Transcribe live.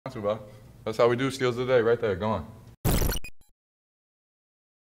Not too bad. That's how we do steals of the day, right there, gone.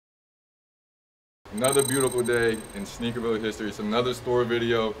 Another beautiful day in Sneakerville history. It's another store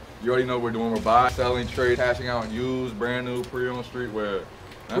video. You already know what we're doing. We're buying, selling, trade, cashing out used, brand new, pre-owned streetwear.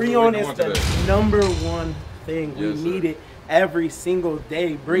 Pre-owned is the #1 thing. We need it every single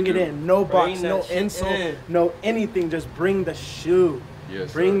day. Bring it in. No box, no insole, no anything. Just bring the shoe.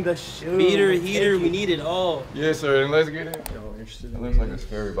 Yes, bring the shoe. Beater, heater, we need it all. Yes, sir. And let's get it. It looks like a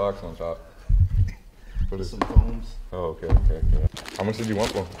scary box on top. What is some foams? Oh, okay. How much did you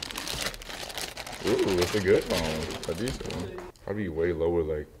want for? Ooh, it's a good phone. A decent one. Probably way lower,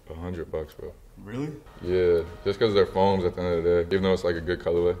 like $100, bro. Really? Yeah, just because they're foams at the end of the day. Even though it's like a good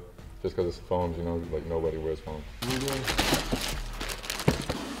colorway. Just because it's foams, you know, like nobody wears foams.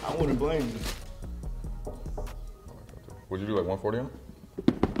 I wouldn't blame you. Would you do like 140 on?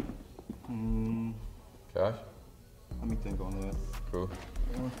 Cash? Let me think on that. Cool.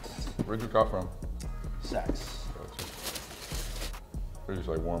 Where'd you cop from? Saks. Gotcha. They just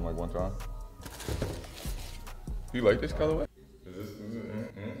like worn like one time. Do you like this colorway? Is it?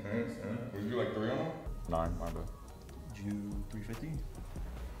 Would you do like 3 on them? 9, my bad. Do 350?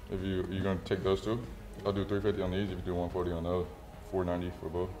 If you gonna take those two? I'll do 350 on these. If you do 140 on those, 490 for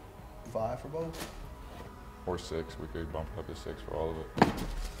both. 5 for both? Or 6. We could bump it up to 6 for all of it.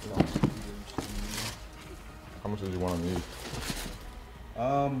 How much did you want on these? I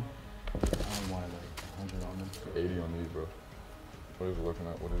don't want like 100 on them. 80 on these, bro. What is it looking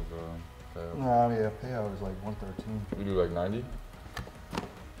at? What is payout? Nah, yeah, payout is like 113. You do like 90?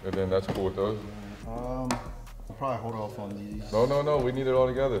 And then that's cool with those? I'll probably hold off on these. No, we need it all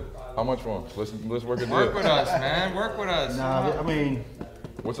together. How much for them? Let's work a deal. Work with us, man. Work with us. Nah, I mean.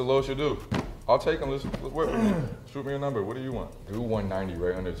 What's the lowest you do? I'll take them. Let's work with me. Shoot me a number. What do you want? Do 190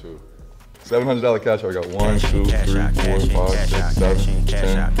 right under 2. $700 cash. I got 1, 2, 3, 4, 5, 6, 7,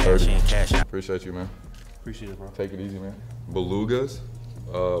 10, 30. Appreciate you, man. Appreciate it, bro. Take it easy, man. Belugas,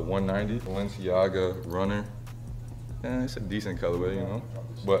 190. Balenciaga runner. Yeah, it's a decent colorway, you know.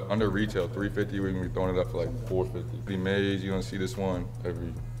 But under retail, 350. We're gonna be throwing it up for like 450. The Maze, you're gonna see this one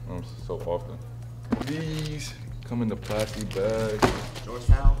every so often. These come in the plastic bag. George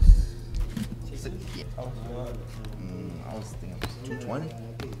House. I was thinking it was 220.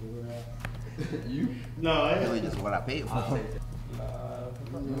 You? No, I really just what I paid for. 10.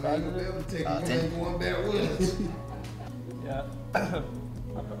 Yeah.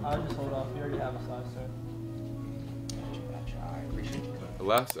 I'll just hold off. You already have a size, sir. The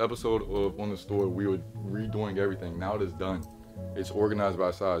last episode of On the Store, we were redoing everything. Now it is done. It's organized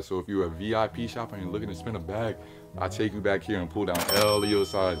by size. So if you're a VIP shopper and you're looking to spend a bag, I take you back here and pull down all of your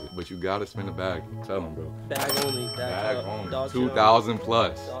sizes. But you gotta spend a bag. Tell them, bro. Bag only. Bag only. 2,000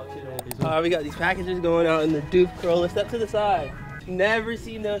 plus. We got these packages going out in the Dupe Corolla. Step to the side. Never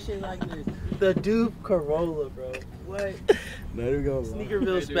seen no shit like this. The Dupe Corolla, bro. What? There we go.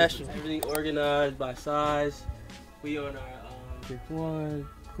 Sneakerville special. Everything organized by size. We on our Kick 1,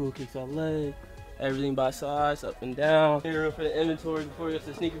 Cool Kicks LA. Everything by size, up and down. Here for the inventory before we go to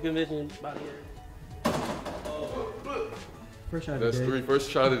the sneaker convention. By here. First shot of the day. That's first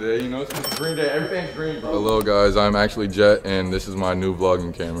shot of the day. You know, it's green day. Everything's green, bro. Hello, guys. I'm actually Jet, and this is my new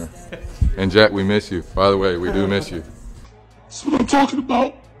vlogging camera. And Jet, we miss you. By the way, we do miss you. That's what I'm talking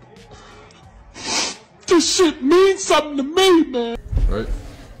about. This shit means something to me, man. Right?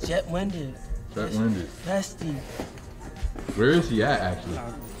 Jet Winded. Jet Winded. Bestie. Where is he at, actually?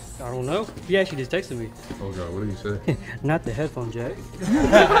 I don't know. He actually just texted me. Oh, God. What did he say? Not the headphone jack.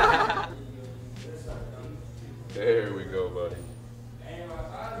 There we go, buddy.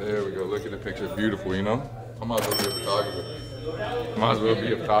 There we go. Look at the picture. Beautiful, you know? I might as well be a photographer. Might as well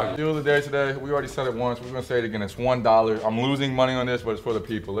be a photographer. Deal of the day today. We already said it once. We're going to say it again. It's $1. I'm losing money on this, but it's for the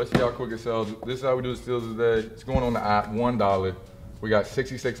people. Let's see how quick it sells. This is how we do the steals of the day. It's going on the app. $1. We got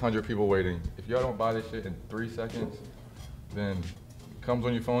 6,600 people waiting. If y'all don't buy this shit in 3 seconds, then it comes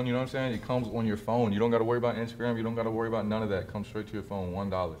on your phone. You know what I'm saying? It comes on your phone. You don't got to worry about Instagram. You don't got to worry about none of that. It comes straight to your phone.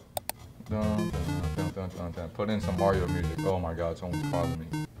 $1. Dun, dun, dun, dun, dun, dun. Put in some Mario music. Oh my God, someone's calling me.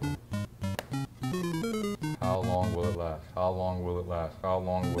 How long will it last? How long will it last? How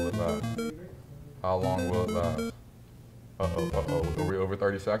long will it last? How long will it last? Uh-oh. Are we over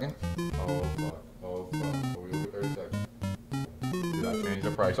 30 seconds? Oh, fuck. Oh, fuck. Are we over 30 seconds? Did I change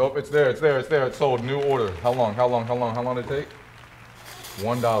the price? Oh, it's there. It's sold. New order. How long did it take? $1.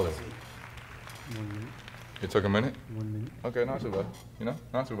 1 minute. It took a minute? 1 minute. Okay, not too bad. You know,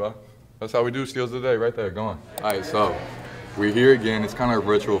 not too bad. That's how we do steals of the day, right there, gone. All right, so we're here again. It's kind of a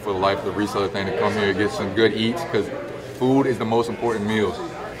ritual for the life of the reseller thing to come here and get some good eats, because food is the most important meals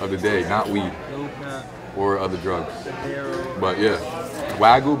of the day, not weed or other drugs. But yeah,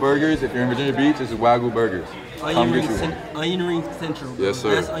 Wagyu Burgers. If you're in Virginia Beach, this is Wagyu Burgers. Come get you one. Onion Ring Central. Bro. Yes,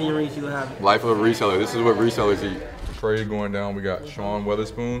 sir. Best onion rings you have. Life of a reseller. This is what resellers eat. Trade going down. We got Sean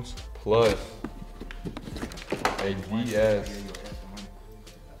Weatherspoons plus a DS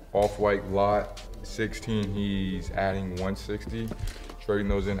off-white lot 16. He's adding 160. Trading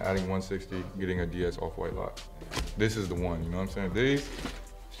those in, adding 160, getting a DS off-white lot. This is the one. You know what I'm saying? These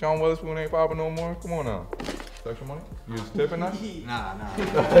Sean Weatherspoon ain't popping no more. Come on now. Extra money? You was tipping us? Nah.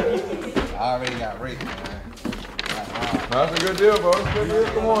 I already got raped, man. That's a good deal, bro. That's a good deal.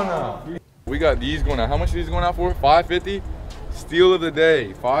 Come on now. We got these going out. How much are these going out for? $5.50? Steal of the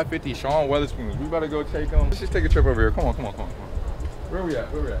day. $5.50 Sean Weatherspoons. We better go take them. Let's just take a trip over here. Come on. Where we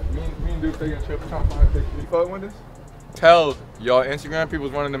at? Me and Duke taking a trip. Trying to find a picture. You fucking with this? Tell y'all Instagram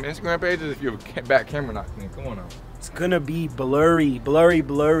people's running them Instagram pages if you have a back camera knocked in. Come on now. It's gonna be blurry.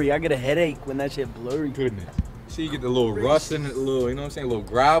 I get a headache when that shit blurry. Goodness. See, you get the little rust in it, the little, you know what I'm saying, a little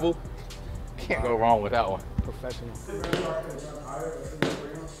gravel. Can't go wrong with that one. Professional. That's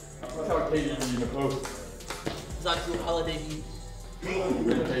how Katie in the post. It's not too holiday view. That's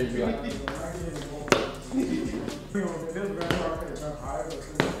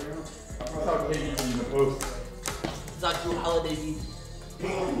how Katie in the post. It's not too holiday view.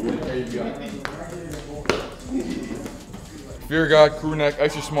 Fear God crew neck,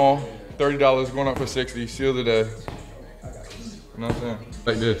 extra small, $30 going up for 60. Seal the day. You know what I'm saying?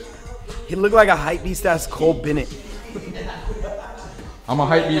 Like this. He looked like a hype beast that's Cole Bennett. I'm a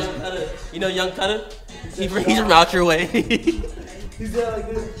hype beast. You know Young Cutter? He's from out your way. He's like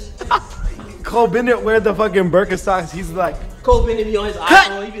this. Cole Bennett wear the fucking Birkenstocks. He's like, Cole Bennett be on his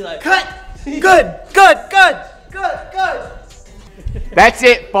iPhone. He be like, cut. Good. That's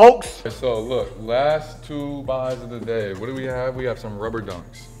it, folks. So look, last two buys of the day. What do we have? We have some rubber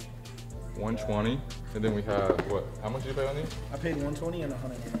dunks. 120. And then we have what? How much did you pay on these? I paid 120 and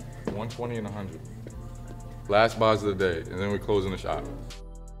 100. 120 and 100. Last buys of the day, and then we close in the shop.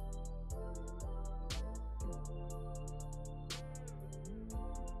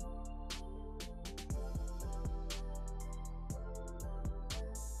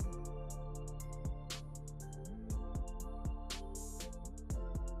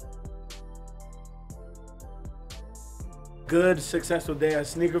 Good, successful day at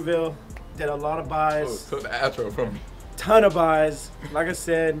Sneakerville. Did a lot of buys. Took the outro from me. Ton of buys. Like I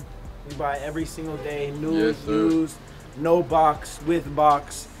said, we buy every single day. New, Yes, sir. used, no box, with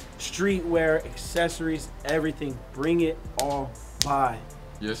box, streetwear, accessories, everything. Bring it all by.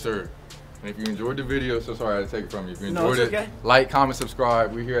 Yes, sir. And if you enjoyed the video, so sorry I had to take it from you. If you No, enjoyed it's it, okay. like, comment,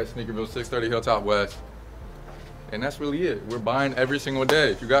 subscribe. We're here at Sneakerville, 630 Hilltop West. And that's really it. We're buying every single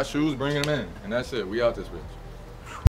day. If you got shoes, bring them in. And that's it. We out this bitch.